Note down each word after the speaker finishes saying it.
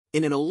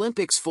In an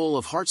Olympics full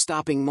of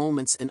heart-stopping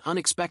moments and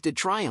unexpected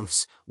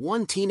triumphs,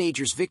 one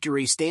teenager's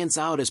victory stands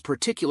out as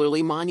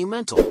particularly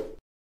monumental.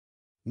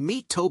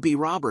 Meet Toby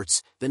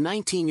Roberts, the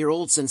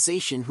 19-year-old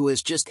sensation who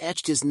has just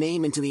etched his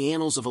name into the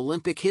annals of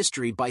Olympic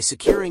history by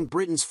securing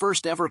Britain's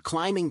first-ever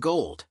climbing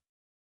gold.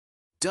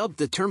 Dubbed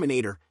the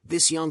Terminator,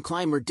 this young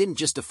climber didn't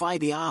just defy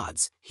the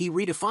odds, he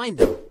redefined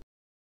them.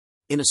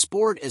 In a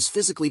sport as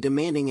physically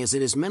demanding as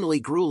it is mentally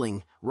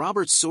grueling,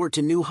 Roberts soared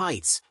to new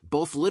heights,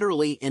 both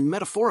literally and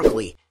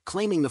metaphorically,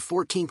 claiming the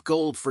 14th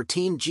gold for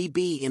Team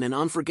GB in an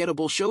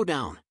unforgettable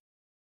showdown.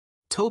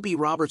 Toby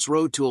Roberts'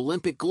 road to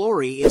Olympic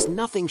glory is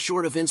nothing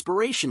short of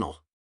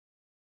inspirational.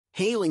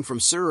 Hailing from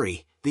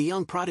Surrey, the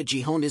young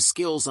prodigy honed his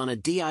skills on a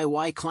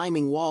DIY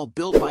climbing wall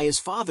built by his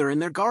father in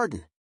their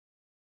garden.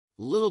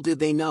 Little did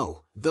they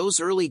know, those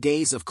early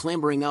days of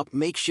clambering up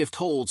makeshift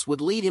holds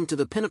would lead him to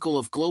the pinnacle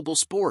of global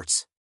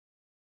sports.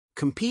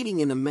 Competing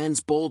in the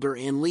men's Boulder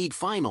and league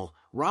final,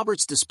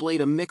 Roberts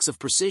displayed a mix of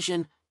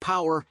precision,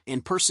 power,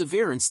 and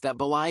perseverance that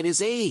belied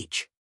his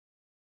age.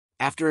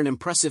 After an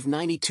impressive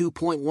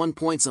 92.1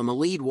 points on the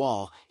lead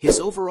wall, his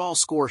overall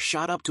score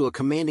shot up to a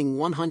commanding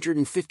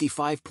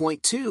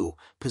 155.2,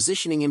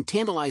 positioning him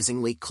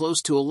tantalizingly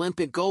close to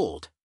Olympic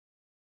gold.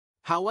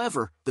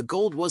 However, the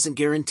gold wasn't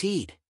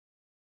guaranteed.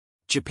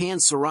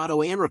 Japan's Serato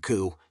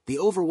Anraku, the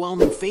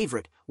overwhelming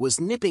favorite, was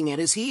nipping at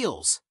his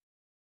heels.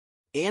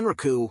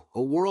 Anraku,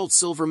 a world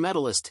silver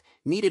medalist,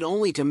 needed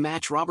only to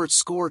match Roberts'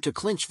 score to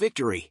clinch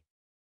victory.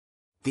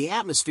 The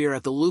atmosphere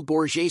at the Le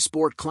Bourget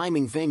sport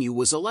climbing venue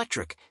was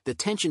electric, the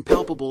tension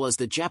palpable as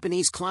the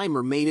Japanese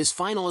climber made his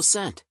final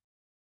ascent.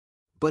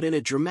 But in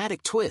a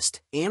dramatic twist,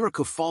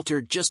 Anraku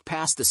faltered just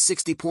past the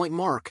 60-point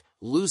mark,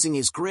 losing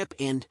his grip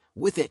and,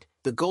 with it,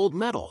 the gold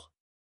medal.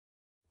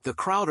 The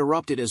crowd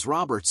erupted as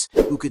Roberts,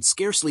 who could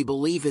scarcely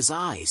believe his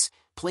eyes,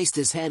 placed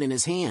his head in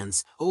his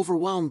hands,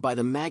 overwhelmed by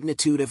the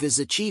magnitude of his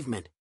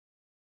achievement.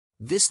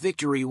 This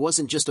victory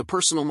wasn't just a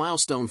personal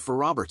milestone for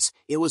Roberts,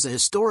 it was a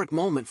historic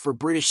moment for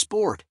British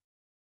sport.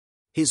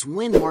 His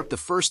win marked the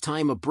first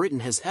time a Briton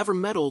has ever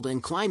medaled in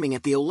climbing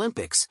at the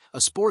Olympics, a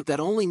sport that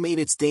only made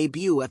its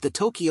debut at the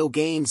Tokyo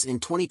Games in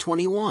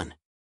 2021.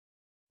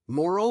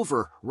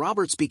 Moreover,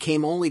 Roberts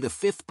became only the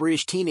fifth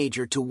British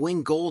teenager to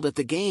win gold at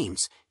the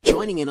Games,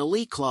 joining an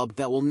elite club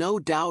that will no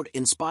doubt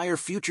inspire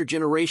future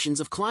generations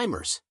of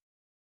climbers.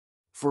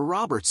 For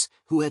Roberts,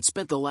 who had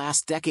spent the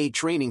last decade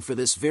training for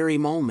this very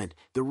moment,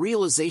 the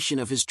realization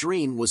of his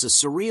dream was a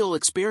surreal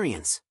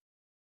experience.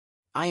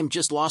 "I am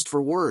just lost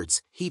for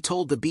words," he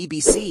told the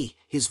BBC,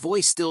 his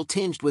voice still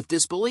tinged with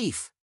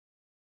disbelief.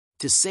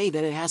 To say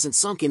that it hasn't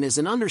sunk in is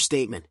an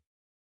understatement.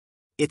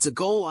 "It's a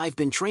goal I've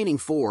been training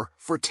for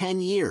 10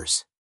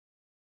 years.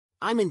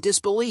 I'm in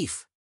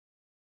disbelief."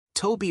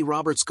 Toby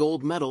Roberts'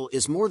 gold medal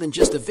is more than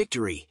just a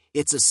victory,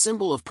 it's a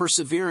symbol of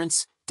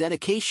perseverance,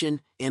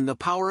 dedication, and the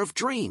power of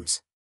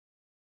dreams.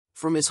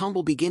 From his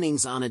humble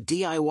beginnings on a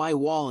DIY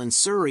wall in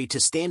Surrey to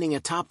standing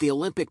atop the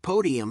Olympic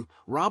podium,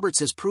 Roberts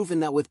has proven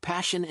that with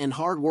passion and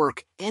hard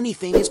work,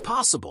 anything is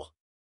possible.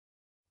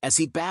 As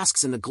he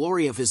basks in the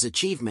glory of his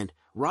achievement,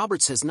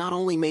 Roberts has not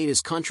only made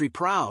his country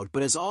proud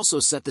but has also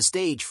set the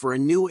stage for a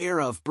new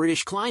era of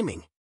British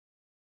climbing.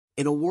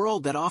 In a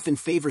world that often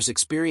favors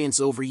experience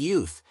over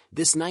youth,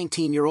 this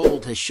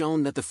 19-year-old has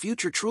shown that the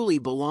future truly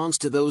belongs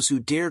to those who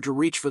dare to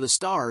reach for the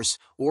stars,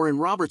 or in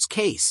Roberts'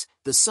 case,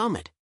 the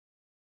summit.